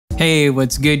Hey,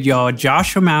 what's good, y'all?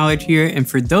 Joshua Mallard here, and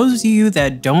for those of you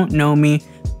that don't know me,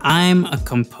 I'm a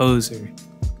composer.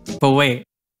 But wait,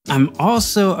 I'm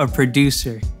also a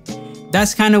producer.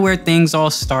 That's kind of where things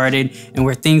all started and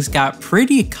where things got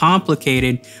pretty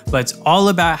complicated, but it's all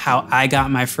about how I got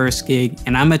my first gig,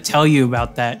 and I'm gonna tell you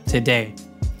about that today.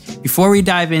 Before we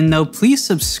dive in though, please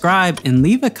subscribe and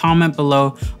leave a comment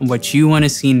below on what you want to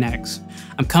see next.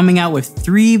 I'm coming out with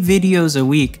 3 videos a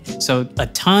week, so a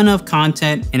ton of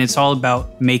content, and it's all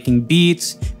about making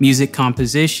beats, music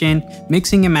composition,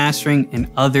 mixing and mastering, and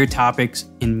other topics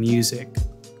in music.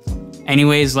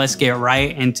 Anyways, let's get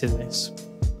right into this.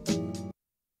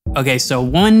 Okay, so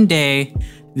one day,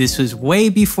 this was way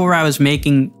before I was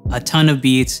making a ton of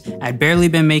beats. I'd barely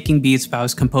been making beats, but I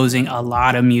was composing a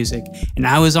lot of music. And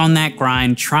I was on that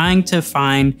grind trying to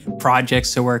find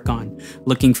projects to work on,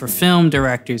 looking for film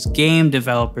directors, game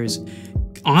developers,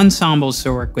 ensembles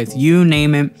to work with, you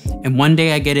name it. And one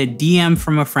day I get a DM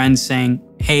from a friend saying,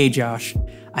 "Hey Josh,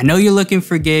 I know you're looking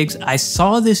for gigs. I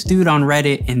saw this dude on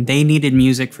Reddit and they needed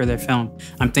music for their film."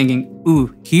 I'm thinking,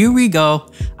 ooh, here we go.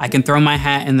 I can throw my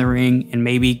hat in the ring and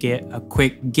maybe get a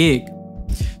quick gig.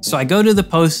 So I go to the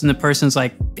post and the person's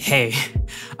like, "Hey,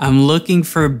 I'm looking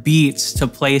for beats to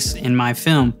place in my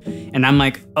film." And I'm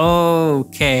like,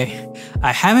 okay,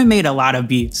 I haven't made a lot of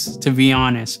beats, to be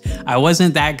honest. I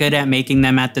wasn't that good at making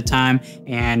them at the time,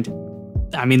 and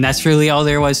I mean, that's really all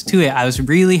there was to it. I was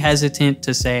really hesitant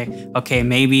to say, okay,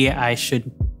 maybe I should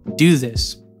do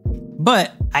this.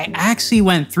 But I actually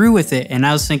went through with it, and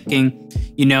I was thinking,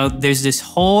 you know, there's this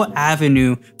whole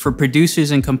avenue for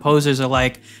producers and composers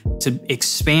alike to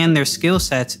expand their skill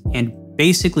sets and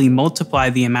basically multiply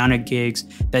the amount of gigs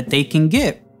that they can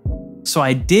get. So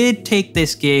I did take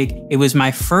this gig. It was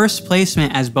my first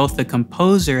placement as both a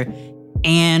composer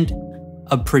and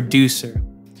a producer.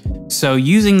 So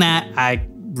using that, I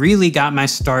really got my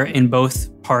start in both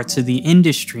parts of the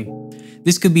industry.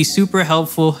 This could be super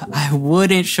helpful. I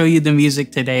wouldn't show you the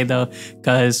music today though,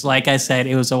 because like I said,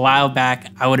 it was a while back.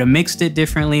 I would have mixed it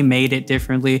differently, made it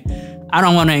differently. I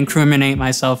don't want to incriminate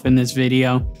myself in this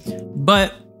video.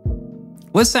 But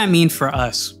what's that mean for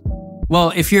us?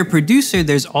 Well, if you're a producer,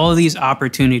 there's all these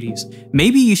opportunities.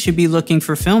 Maybe you should be looking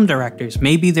for film directors.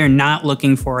 Maybe they're not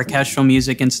looking for orchestral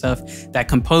music and stuff that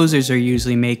composers are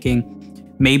usually making.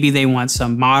 Maybe they want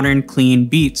some modern, clean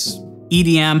beats.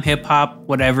 EDM, hip hop,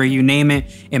 whatever you name it.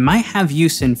 It might have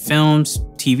use in films,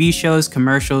 TV shows,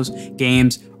 commercials,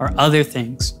 games, or other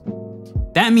things.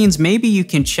 That means maybe you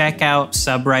can check out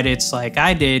subreddits like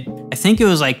I did. I think it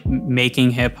was like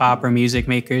Making Hip Hop or Music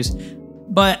Makers.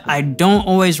 But I don't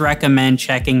always recommend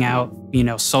checking out, you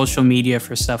know, social media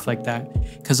for stuff like that.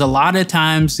 Because a lot of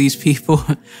times these people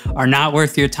are not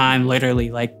worth your time, literally.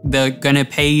 Like, they're gonna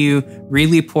pay you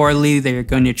really poorly, they're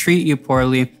gonna treat you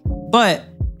poorly. But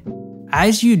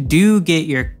as you do get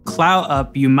your clout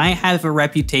up, you might have a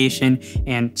reputation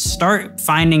and start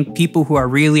finding people who are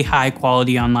really high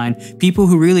quality online, people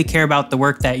who really care about the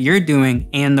work that you're doing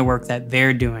and the work that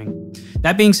they're doing.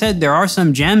 That being said, there are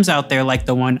some gems out there like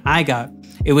the one I got.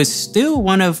 It was still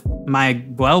one of my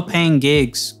well-paying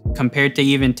gigs compared to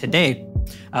even today,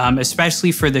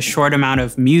 especially for the short amount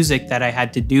of music that I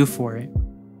had to do for it.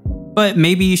 But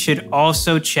maybe you should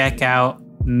also check out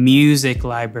music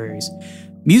libraries.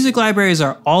 Music libraries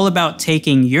are all about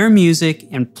taking your music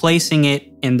and placing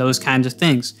it in those kinds of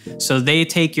things. So they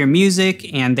take your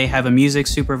music and they have a music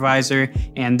supervisor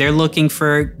and they're looking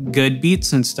for good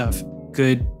beats and stuff,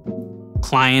 good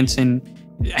clients and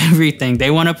everything. They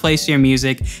want to place your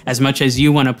music as much as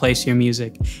you want to place your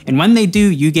music. And when they do,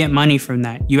 you get money from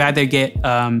that. You either get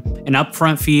an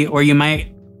upfront fee or you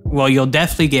might, well, you'll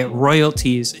definitely get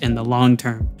royalties in the long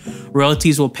term.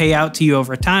 Royalties will pay out to you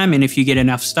over time, and if you get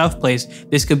enough stuff placed,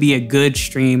 this could be a good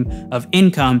stream of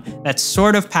income that's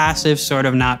sort of passive, sort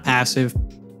of not passive.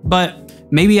 But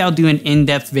maybe I'll do an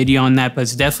in-depth video on that, but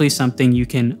it's definitely something you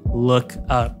can look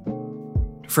up.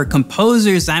 For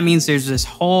composers, that means there's this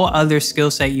whole other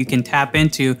skill set you can tap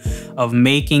into of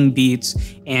making beats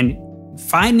and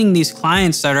finding these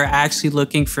clients that are actually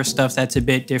looking for stuff that's a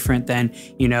bit different than,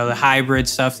 you know, the hybrid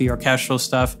stuff, the orchestral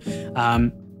stuff,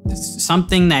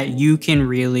 something that you can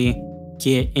really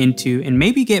get into and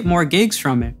maybe get more gigs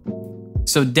from it.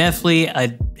 So definitely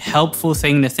a helpful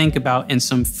thing to think about and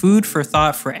some food for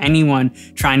thought for anyone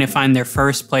trying to find their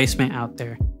first placement out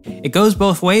there. It goes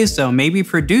both ways though. Maybe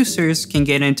producers can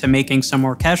get into making some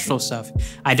orchestral stuff.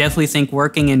 I definitely think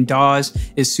working in DAWs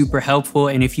is super helpful,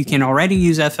 and if you can already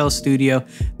use FL Studio,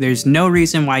 there's no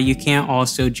reason why you can't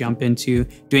also jump into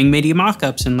doing MIDI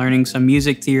mockups and learning some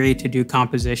music theory to do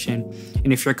composition.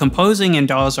 And if you're composing in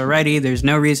DAWs already, there's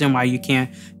no reason why you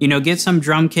can't, get some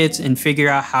drum kits and figure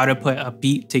out how to put a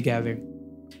beat together.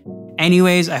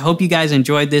 Anyways, I hope you guys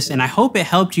enjoyed this and I hope it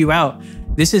helped you out.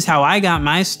 This is how I got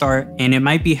my start, and it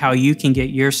might be how you can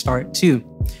get your start too.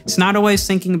 It's not always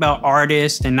thinking about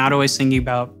artists and not always thinking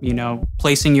about,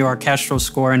 placing your orchestral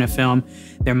score in a film.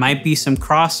 There might be some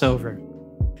crossover.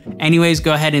 Anyways,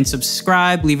 go ahead and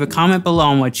subscribe, leave a comment below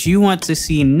on what you want to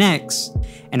see next,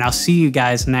 and I'll see you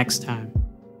guys next time.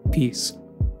 Peace.